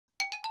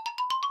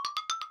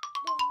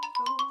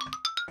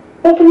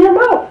Open your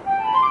mouth.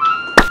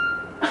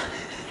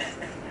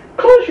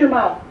 Close your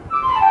mouth.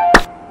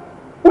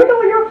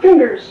 Wiggle your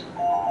fingers.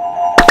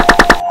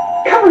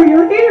 Cover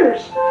your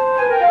ears.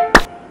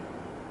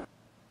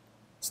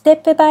 ステッ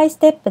プバイス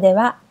テップで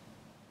は、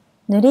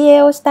塗り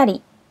絵をした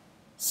り、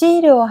シ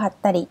ールを貼っ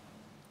たり、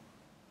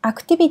ア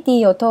クティビテ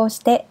ィを通し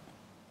て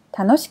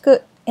楽し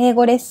く英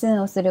語レッス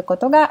ンをするこ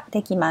とが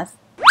できます。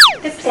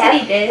Step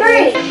 3 です。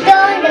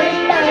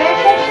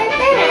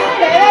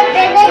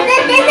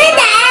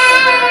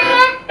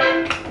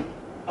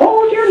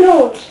Hold your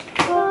nose.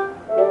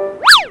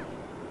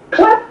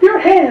 Clap your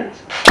hands.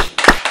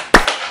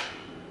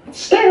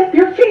 Stamp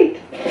your feet.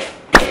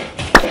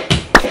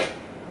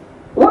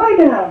 Lie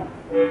down.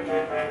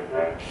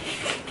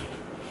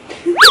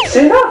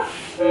 Sit up.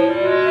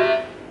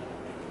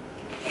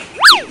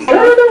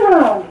 Turn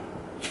around.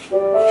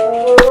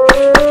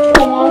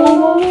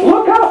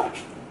 Look up.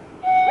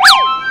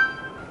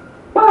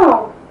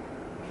 Bow.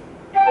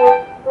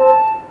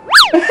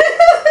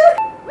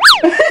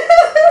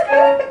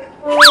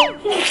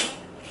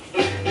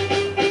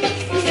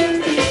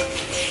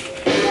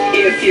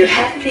 If you're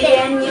happy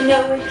and you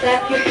know it,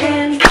 clap your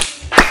hands.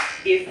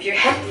 If you're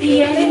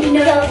happy and you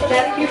know it,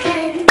 clap your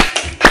hands.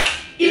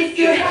 If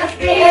you're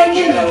happy and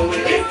you know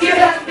it, if you're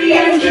happy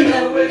and you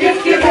know it,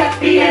 if you're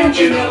happy and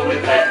you know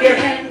it, clap your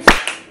hands.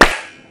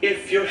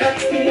 If you're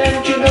happy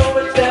and you know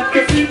it, stamp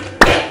your feet.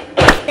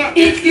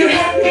 If you're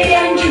happy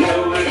and you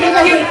know it, if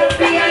you're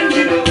happy and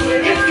you know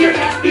it, if you're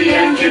happy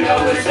and you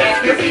know it,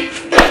 stamp your feet.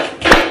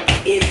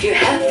 If you're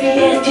happy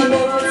and you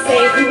know it,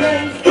 say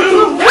hooray.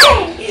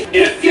 Hooray!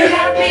 If you're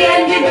happy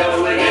and you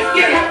know it, if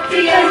you're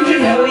happy and you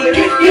know it,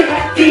 if you're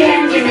happy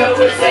and you know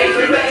it, say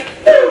hooray.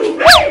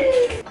 Hooray!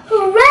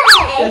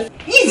 Hooray!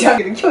 いいじゃん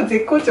けど今日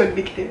絶好調に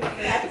できてる。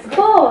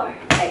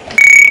4.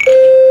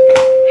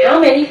 How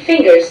many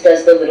fingers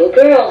does the little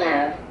girl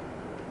have?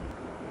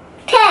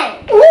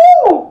 10.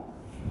 Ooh!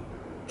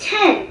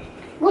 10.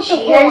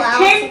 She has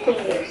 10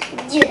 fingers.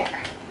 10だから。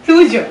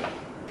そうじゃん。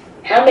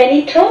 How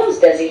many toes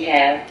does he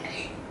have?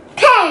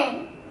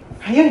 10.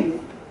 早いね。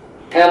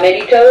How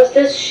many toes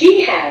does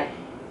she have?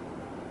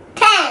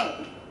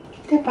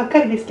 10. でばっか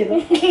りですけど。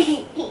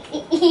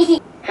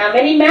 How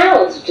many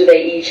mouths do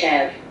they each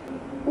have?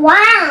 1.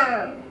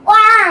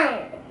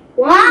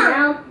 One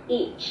mouth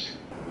each.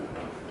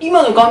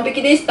 今の完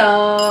璧でし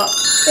た。で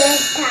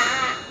し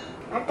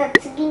た。また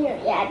次の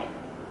やる。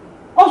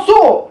あ、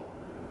そう。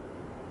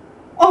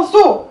あ、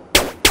そう。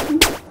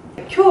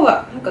今日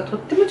はなんかとっ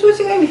ても調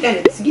子がいいみたい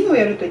で次の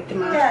やると言って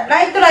ます。じゃあ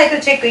ライト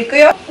チェックいく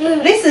よ。レ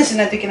ッスンし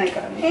ないといけない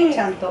からね、ち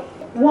ゃんと。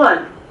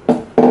1.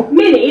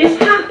 Minnie is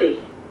happy.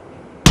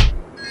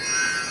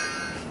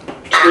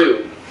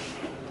 2.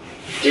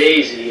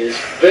 Daisy is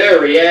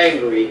very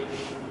angry.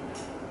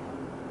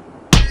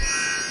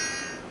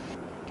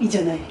 いいじ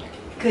ゃない。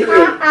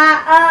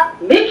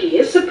Mickey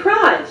is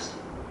surprised.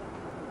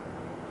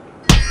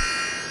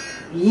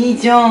 いい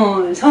じゃ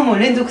ん。3問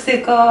連続正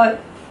解。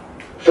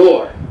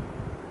 4.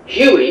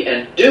 Huey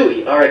and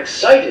Dewey are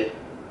excited.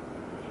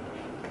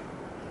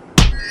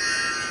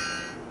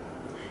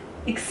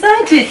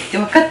 Excited って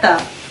分かった？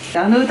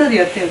あの歌で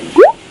やったよね。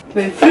フ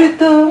ルー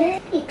ト。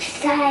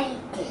Excited.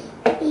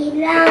 He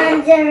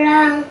runs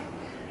around,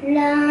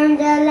 runs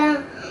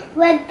around.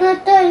 When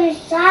Pluto is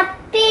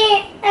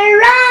happy and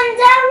runs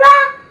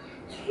around.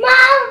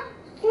 Smile,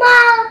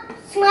 smile,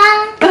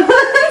 smile. そう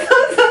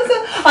そうそ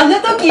う。あの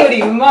時よ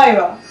りうまい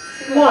わ。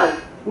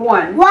 1.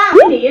 One.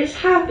 Minnie is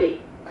happy.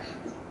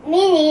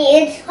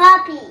 Minnie is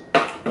happy.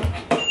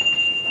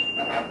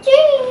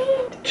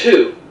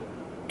 2.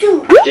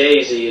 2.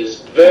 Daisy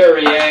is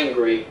very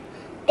angry.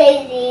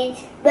 Daisy is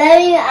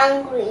very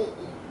angry.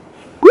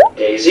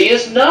 Daisy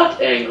is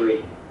not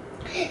angry.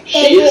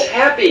 She is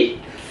happy.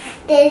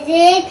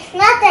 Daisy is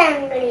not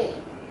angry.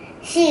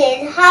 She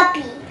is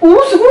happy. お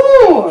ー、す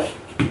ごい。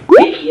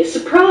 Mickey is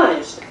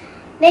surprised.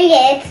 Mickey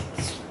is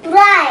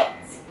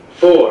surprised.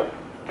 4.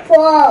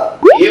 4.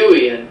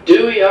 Huey and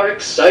Dewey are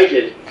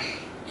excited.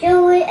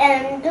 Huey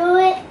and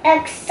Dewey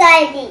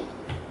excited.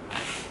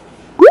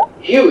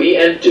 Huey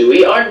and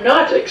Dewey are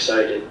not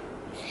excited.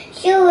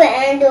 Huey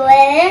and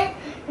Dewey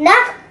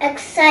not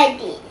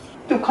excited.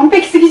 でも完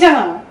璧すぎじゃ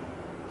ない？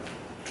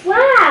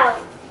 Wow!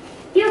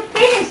 You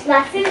finished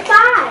lesson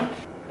 5.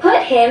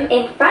 Put him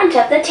in front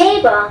of the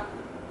table.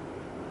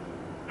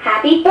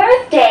 Happy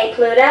birthday,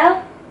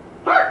 Pluto!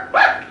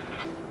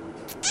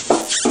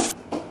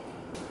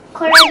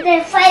 これ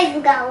で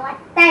5が終わっ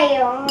た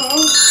よ。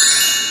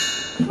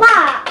わ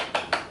あ。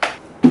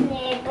ね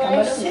え、ブル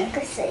ーシック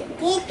ス行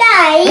きた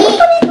い。本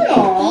当に行く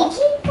の？行き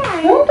た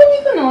い。本当に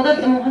行くの？だっ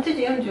てもう8時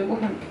45分。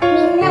み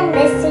んなもレ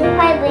ッスン5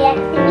やって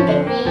みて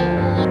ね。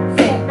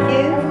 Thank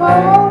you for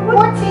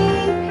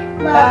watching.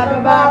 Bye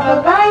bye bye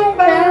bye.